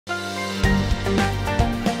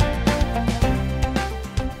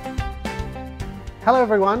Hello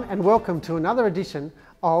everyone and welcome to another edition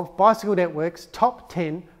of Bicycle Network's Top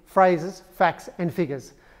 10 Phrases, Facts and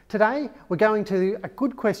Figures. Today we're going to a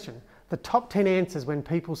good question, the top 10 answers when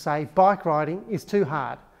people say bike riding is too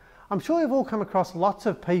hard. I'm sure you've all come across lots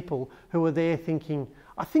of people who are there thinking,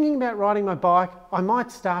 I'm thinking about riding my bike, I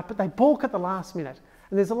might start, but they balk at the last minute.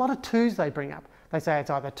 And there's a lot of twos they bring up. They say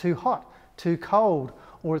it's either too hot, too cold,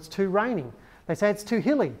 or it's too raining. They say it's too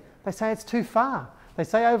hilly. They say it's too far. They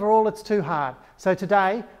say overall it's too hard. So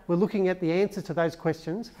today we're looking at the answers to those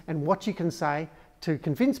questions and what you can say to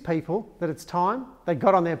convince people that it's time they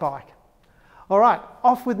got on their bike. All right,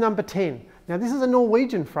 off with number 10. Now this is a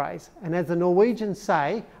Norwegian phrase, and as the Norwegians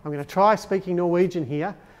say, I'm going to try speaking Norwegian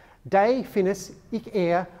here, Det finnes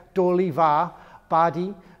ikke dårlig vær,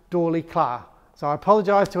 bare dårlig klær. So I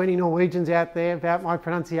apologise to any Norwegians out there about my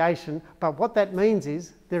pronunciation, but what that means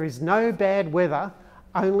is there is no bad weather,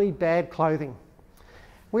 only bad clothing.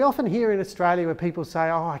 We often hear in Australia where people say,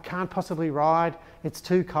 oh, I can't possibly ride, it's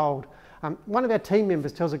too cold. One of our team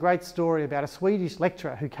members tells a great story about a Swedish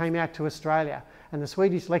lecturer who came out to Australia, and the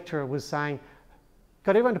Swedish lecturer was saying,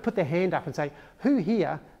 got everyone to put their hand up and say, who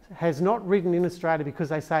here has not ridden in Australia because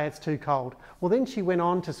they say it's too cold? Well, then she went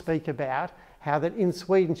on to speak about how that in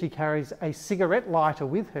Sweden she carries a cigarette lighter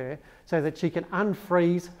with her so that she can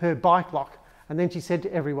unfreeze her bike lock. And then she said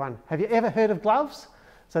to everyone, have you ever heard of gloves?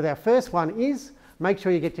 So our first one is, make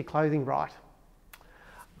sure you get your clothing right.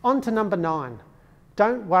 On to number 9.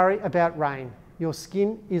 Don't worry about rain. Your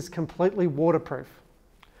skin is completely waterproof.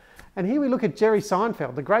 And here we look at Jerry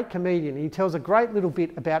Seinfeld, the great comedian. He tells a great little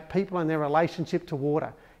bit about people and their relationship to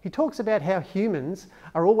water. He talks about how humans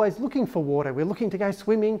are always looking for water. We're looking to go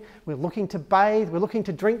swimming, we're looking to bathe, we're looking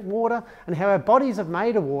to drink water, and how our bodies are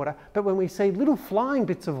made of water. But when we see little flying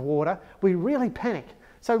bits of water, we really panic.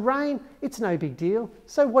 So rain, it's no big deal.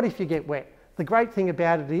 So what if you get wet? The great thing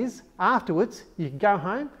about it is, afterwards, you can go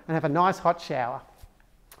home and have a nice hot shower.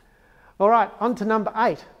 All right, on to number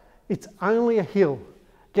 8. It's only a hill.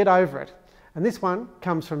 Get over it. And this one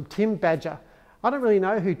comes from Tim Badger. I don't really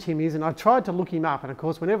know who Tim is, and I tried to look him up. And of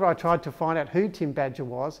course, whenever I tried to find out who Tim Badger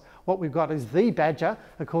was, what we've got is the Badger,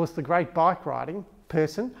 of course, the great bike riding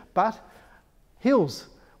person, but hills.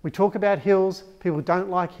 We talk about hills. People don't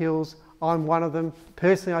like hills. I'm one of them.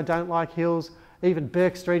 Personally, I don't like hills. Even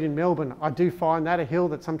Burke Street in Melbourne, I do find that a hill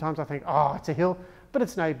that sometimes I think, oh, it's a hill, but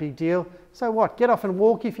it's no big deal. So what? Get off and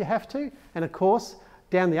walk if you have to. And of course,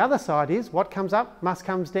 down the other side is what comes up must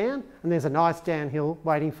comes down, and there's a nice downhill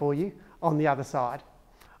waiting for you on the other side.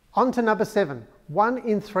 On to number 7. 1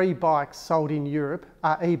 in 3 bikes sold in Europe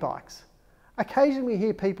are e-bikes. Occasionally we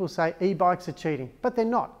hear people say e-bikes are cheating, but they're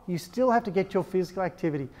not. You still have to get your physical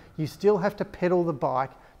activity. You still have to pedal the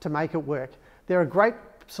bike to make it work. They're a great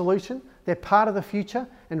solution. They're part of the future,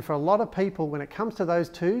 and for a lot of people, when it comes to those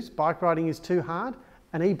twos, bike riding is too hard,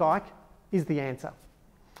 an e-bike is the answer.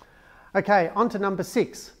 Okay, on to number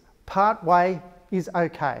 6. Part way is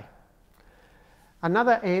okay.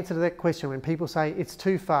 Another answer to that question when people say it's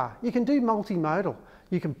too far, you can do multimodal.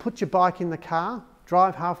 You can put your bike in the car,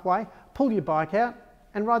 drive halfway, pull your bike out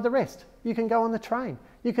and ride the rest. You can go on the train.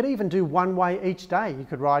 You could even do one way each day. You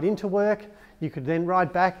could ride into work, you could then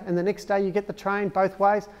ride back, and the next day you get the train both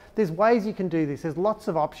ways. There's ways you can do this. There's lots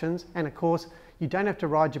of options, and of course, you don't have to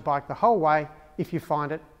ride your bike the whole way if you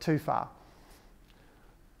find it too far.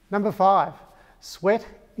 Number 5, sweat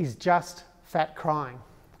is just fat crying.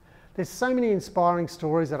 There's so many inspiring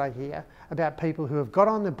stories that I hear about people who have got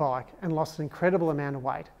on their bike and lost an incredible amount of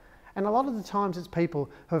weight. And a lot of the times it's people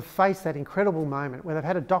who have faced that incredible moment where they've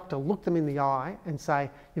had a doctor look them in the eye and say,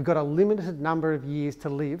 you've got a limited number of years to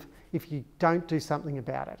live if you don't do something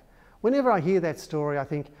about it. Whenever I hear that story, I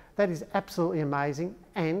think that is absolutely amazing,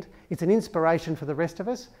 and it's an inspiration for the rest of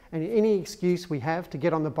us, and any excuse we have to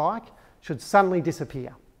get on the bike should suddenly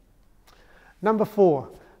disappear. Number 4,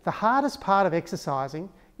 the hardest part of exercising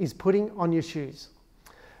is putting on your shoes.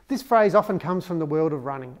 This phrase often comes from the world of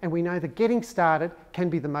running, and we know that getting started can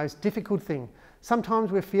be the most difficult thing.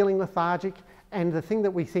 Sometimes we're feeling lethargic, and the thing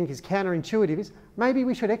that we think is counterintuitive is maybe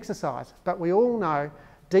we should exercise, but we all know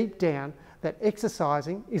deep down that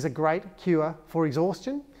exercising is a great cure for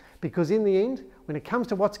exhaustion, because in the end, when it comes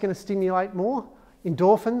to what's going to stimulate more,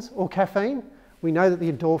 endorphins or caffeine, we know that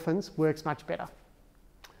the endorphins works much better.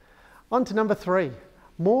 On to number 3,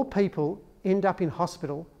 more people end up in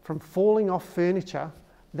hospital from falling off furniture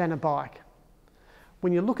than a bike.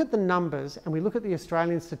 When you look at the numbers and we look at the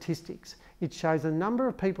Australian statistics, it shows the number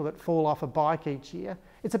of people that fall off a bike each year.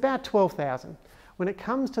 It's about 12,000. When it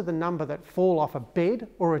comes to the number that fall off a bed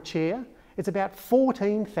or a chair, it's about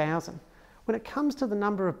 14,000. When it comes to the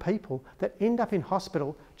number of people that end up in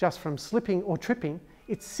hospital just from slipping or tripping,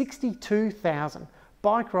 It's 62,000.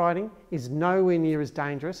 Bike riding is nowhere near as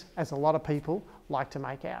dangerous as a lot of people like to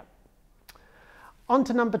make out. On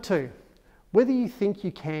to number 2. Whether you think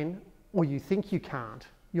you can or you think you can't,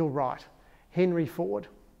 you're right. Henry Ford.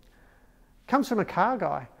 Comes from a car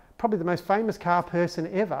guy, probably the most famous car person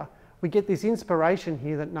ever. We get this inspiration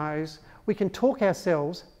here that knows we can talk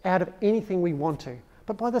ourselves out of anything we want to,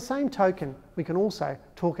 but by the same token, we can also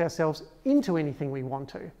talk ourselves into anything we want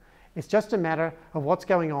to. It's just a matter of what's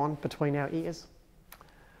going on between our ears.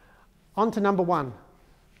 On to number 1.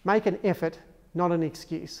 Make an effort, not an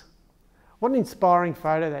excuse. What an inspiring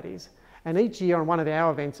photo that is. And each year on one of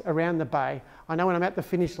our events around the bay, I know when I'm at the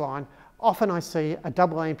finish line, often I see a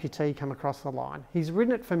double amputee come across the line. He's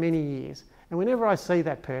ridden it for many years. And whenever I see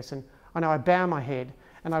that person, I know I bow my head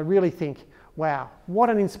and I really think, wow, what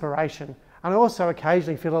an inspiration. And I also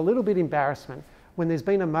occasionally feel a little bit embarrassment when there's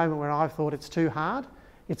been a moment where I've thought it's too hard.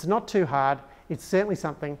 It's not too hard. It's certainly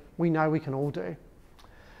something we know we can all do.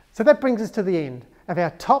 So that brings us to the end of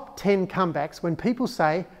our top 10 comebacks when people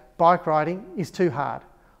say bike riding is too hard.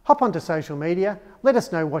 Hop onto social media, let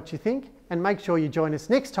us know what you think, and make sure you join us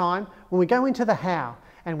next time when we go into the how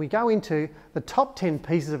and we go into the top 10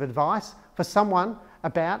 pieces of advice for someone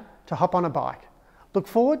about to hop on a bike. Look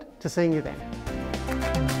forward to seeing you then.